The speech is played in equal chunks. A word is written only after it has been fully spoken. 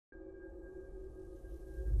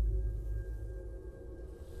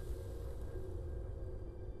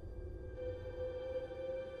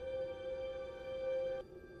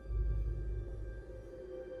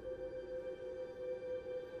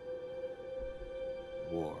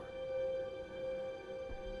War.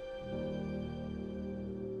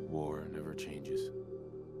 War never changes.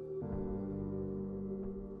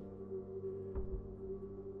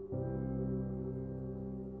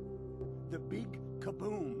 The big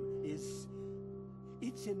kaboom is...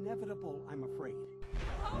 it's inevitable, I'm afraid.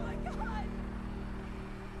 Oh my God!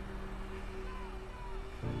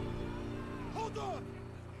 Hold on!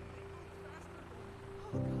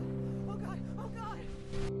 Oh God! Oh God!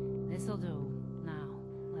 This'll do. Now,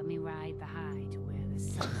 let me ride the high to where the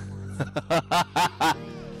sun wants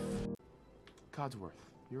me. Codsworth,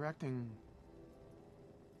 you're acting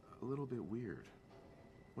a little bit weird.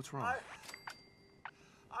 What's wrong?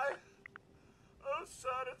 Oh, sir,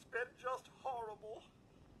 it's been just horrible.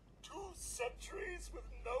 2 centuries with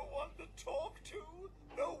no one to talk to,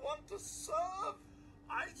 no one to serve.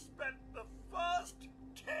 I spent the first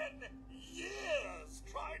 10 years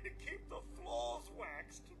trying to keep the floors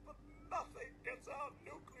waxed, but nothing gets out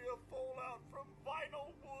nuclear fallout from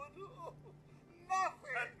vinyl wood. Oh,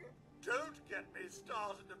 nothing! And don't get me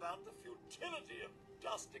started about the futility of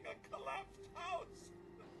dusting a collapsed house.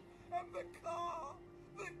 And the car!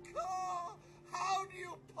 How do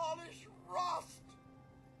you polish rust?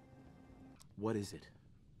 What is it?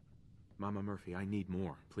 Mama Murphy, I need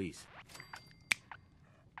more, please.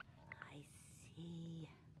 I see.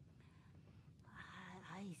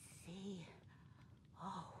 I see.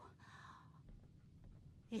 Oh.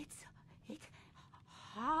 It's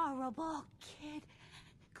horrible, kid.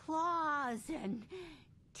 Claws and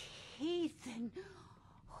teeth and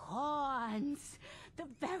horns. The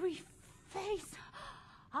very face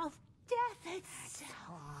of death itself.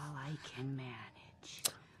 All I can manage.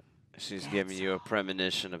 She's That's giving you a all.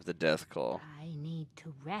 premonition of the death claw. I need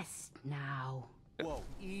to rest now. Whoa,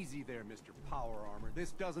 easy there, Mr. Power Armor.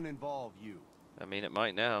 This doesn't involve you. I mean, it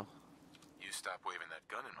might now. You stop waving that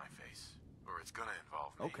gun in my face, or it's gonna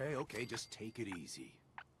involve me. Okay, just take it easy.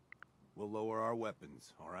 We'll lower our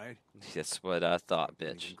weapons, all right? That's what I thought,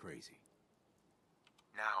 bitch. Thinking crazy.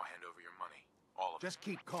 Now hand over your money. All of it. Just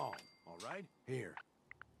keep calm, all right? Here.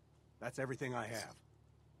 That's everything I have.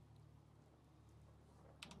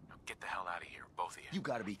 Now get the hell out of here, both of you. You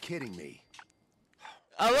gotta be kidding me.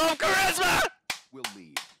 I love charisma! We'll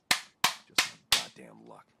leave. Just my goddamn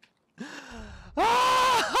luck.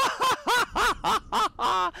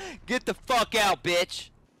 Get the fuck out, bitch!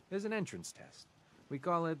 There's an entrance test. We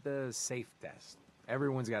call it the safe test.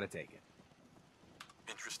 Everyone's got to take it.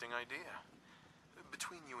 Interesting idea.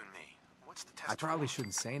 Between you and me, what's the test? I probably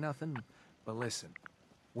shouldn't say nothing, but listen.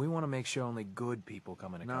 We want to make sure only good people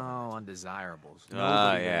come into government. No undesirables.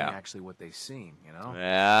 Nobody yeah. being actually what they seem, you know?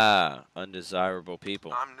 Yeah, undesirable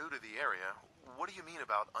people. I'm new to the area. What do you mean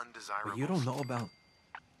about undesirable? But you don't know about...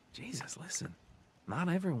 Jesus, listen. Not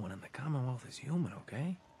everyone in the Commonwealth is human,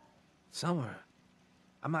 okay? Some are...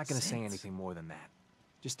 I'm not going to say anything more than that.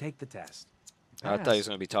 Just take the test. I thought he was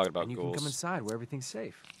going to be talking about and you can ghouls. come inside where everything's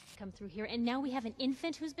safe. Come through here, and now we have an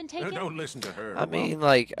infant who's been taken? Don't listen to her. I mean,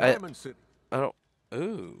 like, I don't...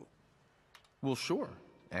 Ooh. Well, sure.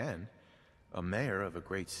 And a mayor of a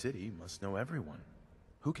great city must know everyone.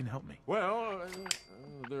 Who can help me? Well,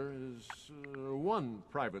 there is one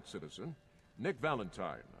private citizen, Nick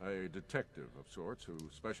Valentine, a detective of sorts who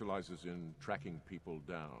specializes in tracking people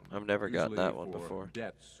down. I've never gotten usually that one for before.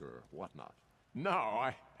 Debts or whatnot. No,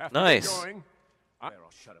 I have Nice. to get going. I'll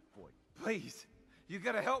shut up, boy. Please, you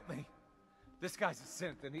gotta help me. This guy's a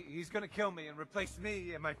synth, and he's gonna kill me and replace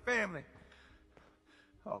me and my family.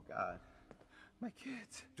 Oh, God. My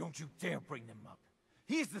kids. Don't you dare bring them up.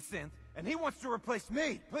 He's the synth, and he wants to replace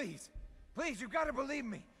me. Please. Please, you gotta believe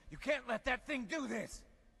me. You can't let that thing do this.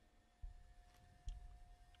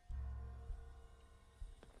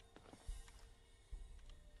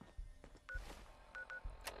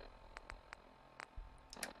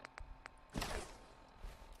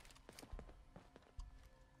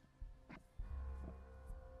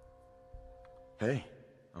 Hey,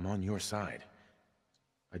 I'm on your side.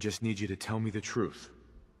 I just need you to tell me the truth.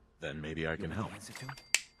 Then maybe I can help.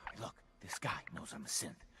 Look, this guy knows I'm a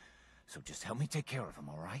synth. So just help me take care of him,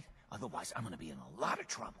 all right? Otherwise, I'm gonna be in a lot of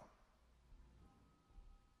trouble.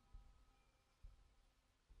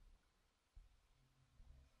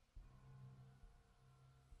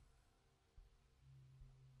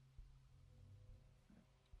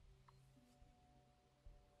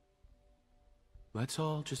 Let's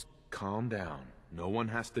all just calm down. No one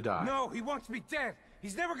has to die. No, he wants me dead.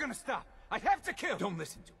 He's never gonna stop. I have to kill. Don't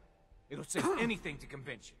listen to him. It'll say anything to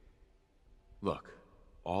convince you. Look,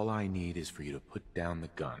 all I need is for you to put down the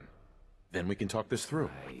gun. Then we can talk this through.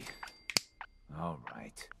 All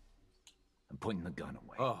right. I'm putting the gun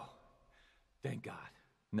away. Oh, thank God.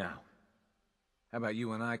 Now, How about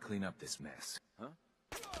you and I clean up this mess? Huh?